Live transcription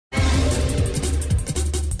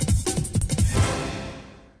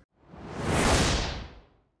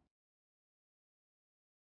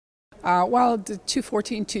While the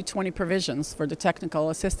 214, 220 provisions for the technical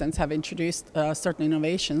assistance have introduced certain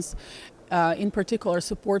innovations, in particular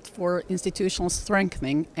support for institutional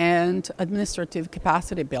strengthening and administrative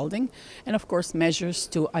capacity building, and of course measures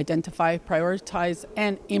to identify, prioritize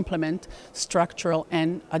and implement structural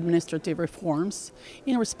and administrative reforms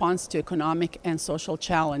in response to economic and social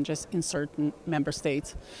challenges in certain member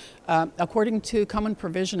states. According to Common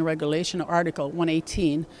Provision Regulation Article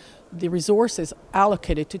 118, the resources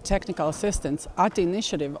allocated to technical assistance at the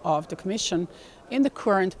initiative of the Commission in the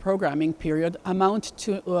current programming period amount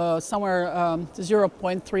to somewhere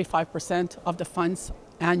 0.35% of the fund's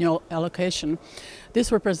annual allocation.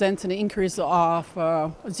 This represents an increase of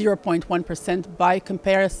 0.1% by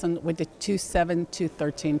comparison with the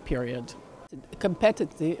 2007-2013 period. The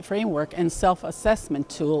competency framework and self-assessment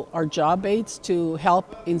tool are job aids to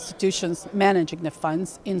help institutions managing the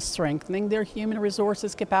funds in strengthening their human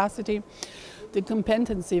resources capacity. The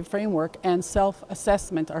competency framework and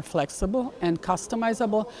self-assessment are flexible and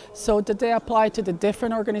customizable so that they apply to the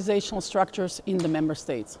different organizational structures in the member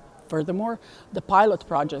states. Furthermore, the pilot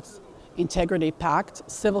projects Integrity Pact,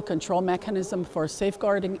 Civil Control Mechanism for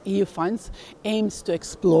Safeguarding EU Funds, aims to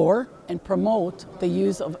explore and promote the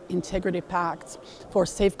use of Integrity Pacts for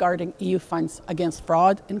safeguarding EU funds against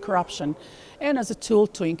fraud and corruption, and as a tool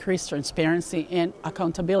to increase transparency and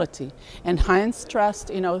accountability, enhance trust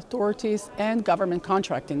in authorities and government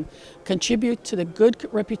contracting, contribute to the good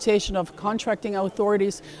reputation of contracting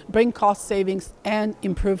authorities, bring cost savings, and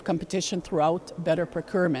improve competition throughout better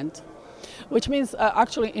procurement. Which means,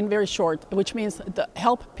 actually in very short, which means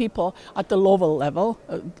help people at the local level,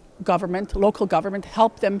 government, local government,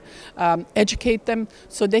 help them, educate them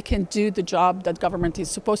so they can do the job that government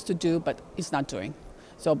is supposed to do but is not doing.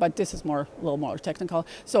 So, but this is a little more technical.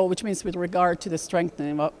 So, which means with regard to the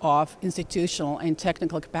strengthening of institutional and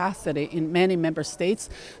technical capacity in many member states,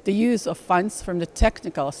 the use of funds from the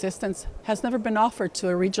technical assistance has never been offered to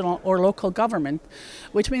a regional or local government,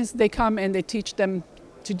 which means they come and they teach them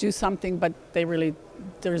to do something, but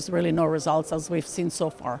there's really no results as we've seen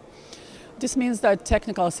so far. This means that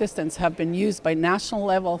technical assistants have been used by national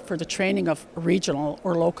level for the training of regional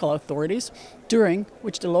or local authorities, during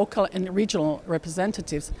which the local and regional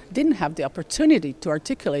representatives didn't have the opportunity to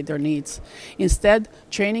articulate their needs. Instead,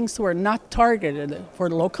 trainings were not targeted for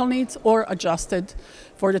local needs or adjusted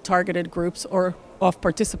for the targeted groups or of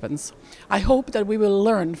participants. I hope that we will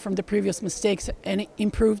learn from the previous mistakes and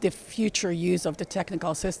improve the future use of the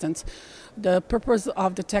technical assistance. The purpose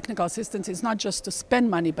of the technical assistance is not just to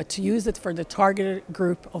spend money, but to use it for the targeted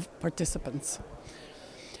group of participants.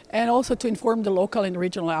 And also to inform the local and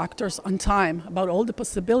regional actors on time about all the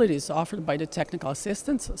possibilities offered by the technical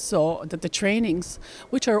assistance, so that the trainings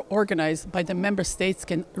which are organized by the member states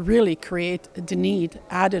can really create the need,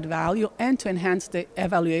 added value, and to enhance the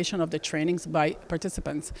evaluation of the trainings by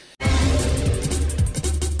participants.